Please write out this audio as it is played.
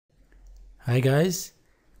Hi guys,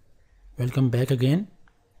 welcome back again.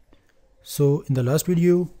 So in the last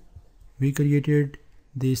video we created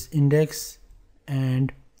this index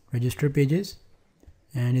and register pages,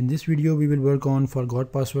 and in this video we will work on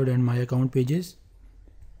forgot password and my account pages,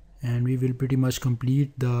 and we will pretty much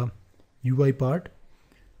complete the UI part.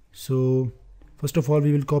 So first of all,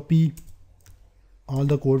 we will copy all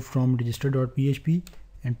the code from register.php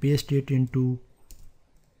and paste it into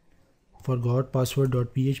forgot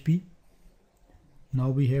password.php. Now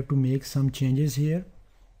we have to make some changes here.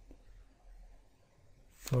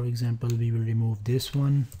 For example, we will remove this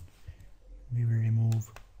one. We will remove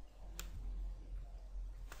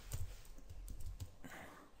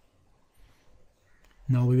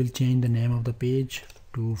now we will change the name of the page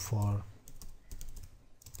to forgot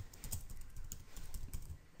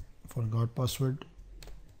password,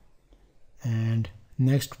 and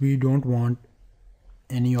next we don't want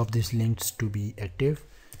any of these links to be active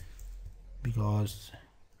because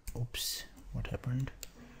oops, what happened?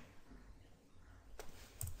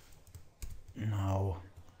 Now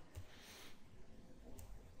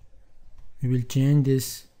we will change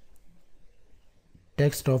this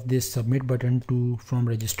text of this submit button to from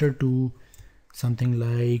register to something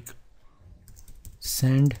like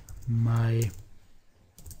send my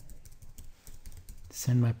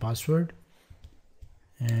password,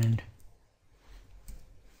 and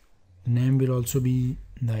the name will also be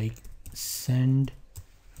like send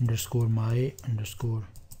underscore my underscore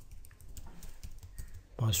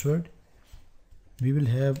password. We will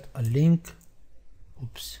have a link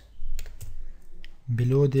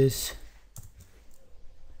below this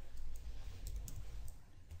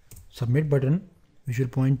submit button, which will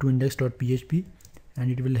point to index.php,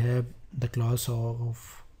 and it will have the class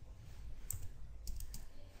of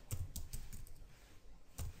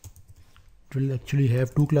it will actually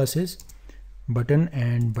have two classes, button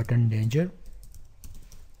and button danger,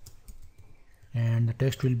 and the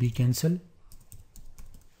text will be cancel.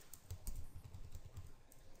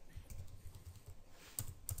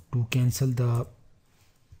 To cancel the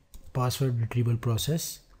password retrieval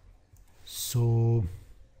process. So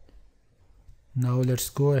now let's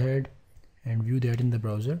go ahead and view that in the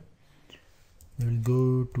browser. We will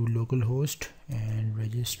go to localhost and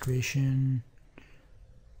registration.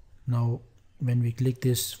 Now when we click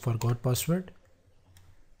this forgot password,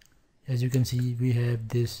 as you can see, we have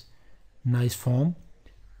this nice form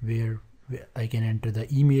where I can enter the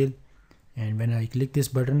email, and when I click this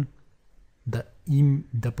button, the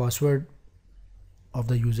password of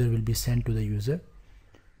the user will be sent to the user,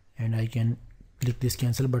 and I can click this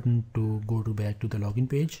cancel button to go back to the login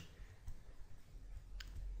page.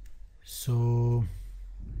 So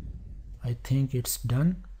I think it's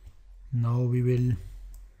done. Now we will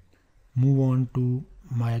move on to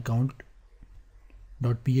my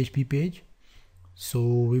account.php page. So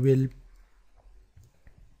we will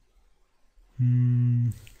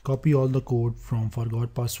copy all the code from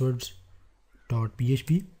forgot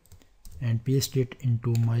passwords.php and paste it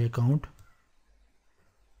into my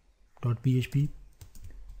account.php.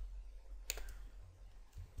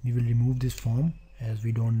 We will remove this form as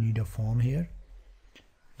we don't need a form here.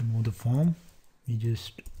 Remove the form, we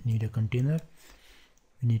just need a container.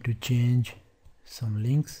 We need to change some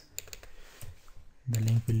links. The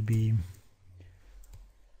link will be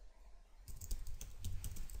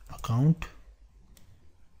account.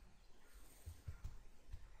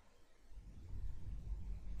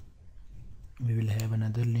 We will have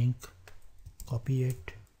another link, copy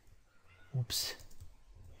it,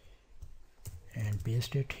 and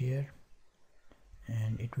paste it here,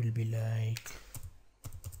 and it will be like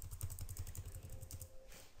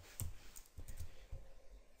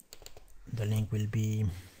the link will be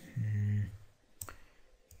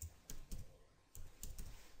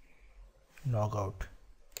logout,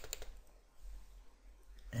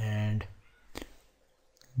 and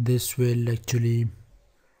this will actually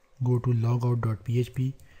go to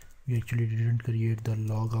logout.php. We actually didn't create the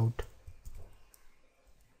logout.php,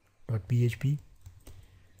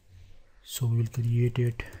 so we will create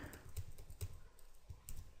it.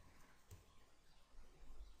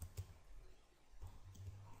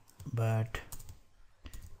 But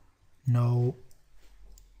now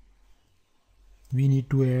we need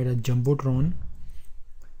to add a Jumbotron.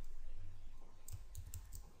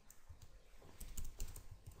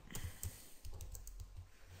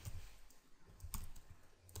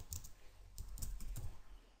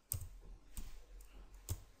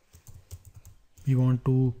 We want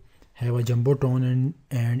to have a Jumbotron,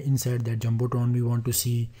 and inside that Jumbotron we want to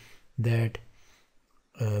see that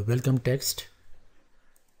welcome text,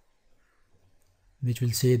 which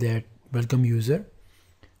will say that welcome user.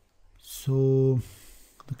 So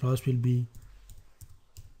the class will be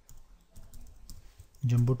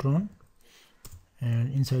Jumbotron,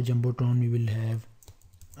 and inside Jumbotron we will have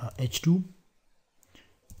h2,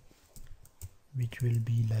 which will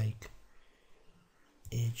be like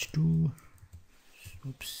h2.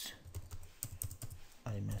 Oops,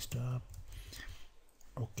 I messed up.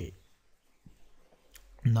 Okay,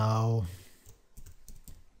 now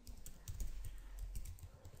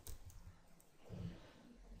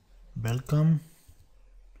welcome.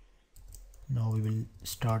 Now we will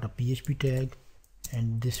start a PHP tag,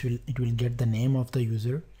 and it will get the name of the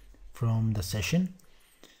user from the session.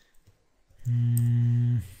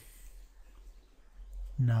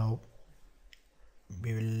 Now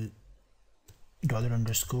we will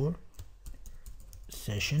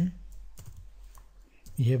 $_session.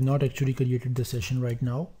 We have not actually created the session right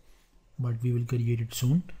now, but we will create it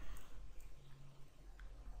soon.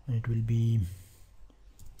 It will be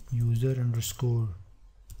user_name.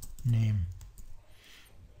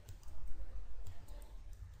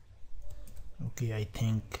 Okay, I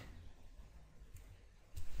think,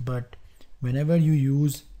 but whenever you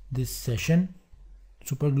use this session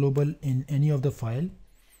super global in any of the file,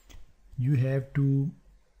 you have to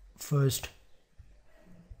first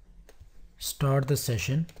start the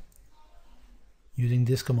session using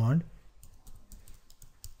this command.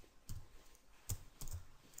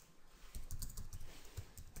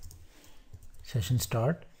 Session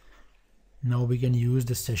start. Now we can use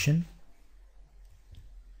the session.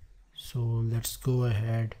 So let's go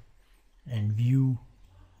ahead and view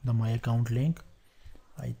the my account link.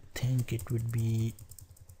 I think it would be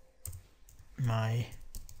my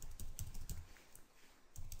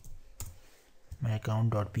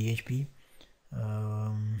account.php.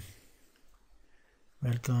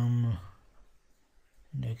 Welcome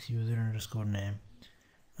next user_name.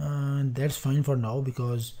 That's fine for now,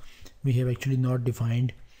 because we have actually not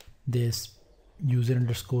defined this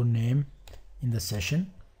user_name in the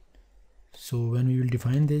session. So when we will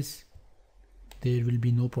define this, there will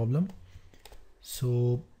be no problem.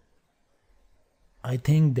 So I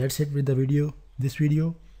think that's it with the video, this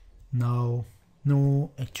video. Now,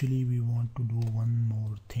 no, actually we want to do one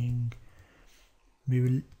more thing. We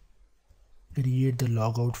will create the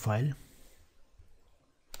logout file,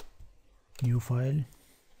 new file,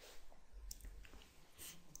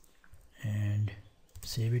 and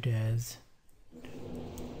save it as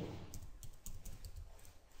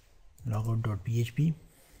logout.php.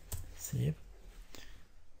 Save,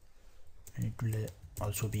 and it will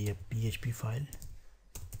also be a PHP file.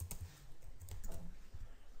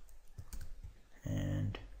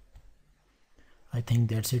 And I think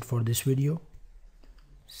that's it for this video.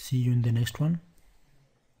 See you in the next one.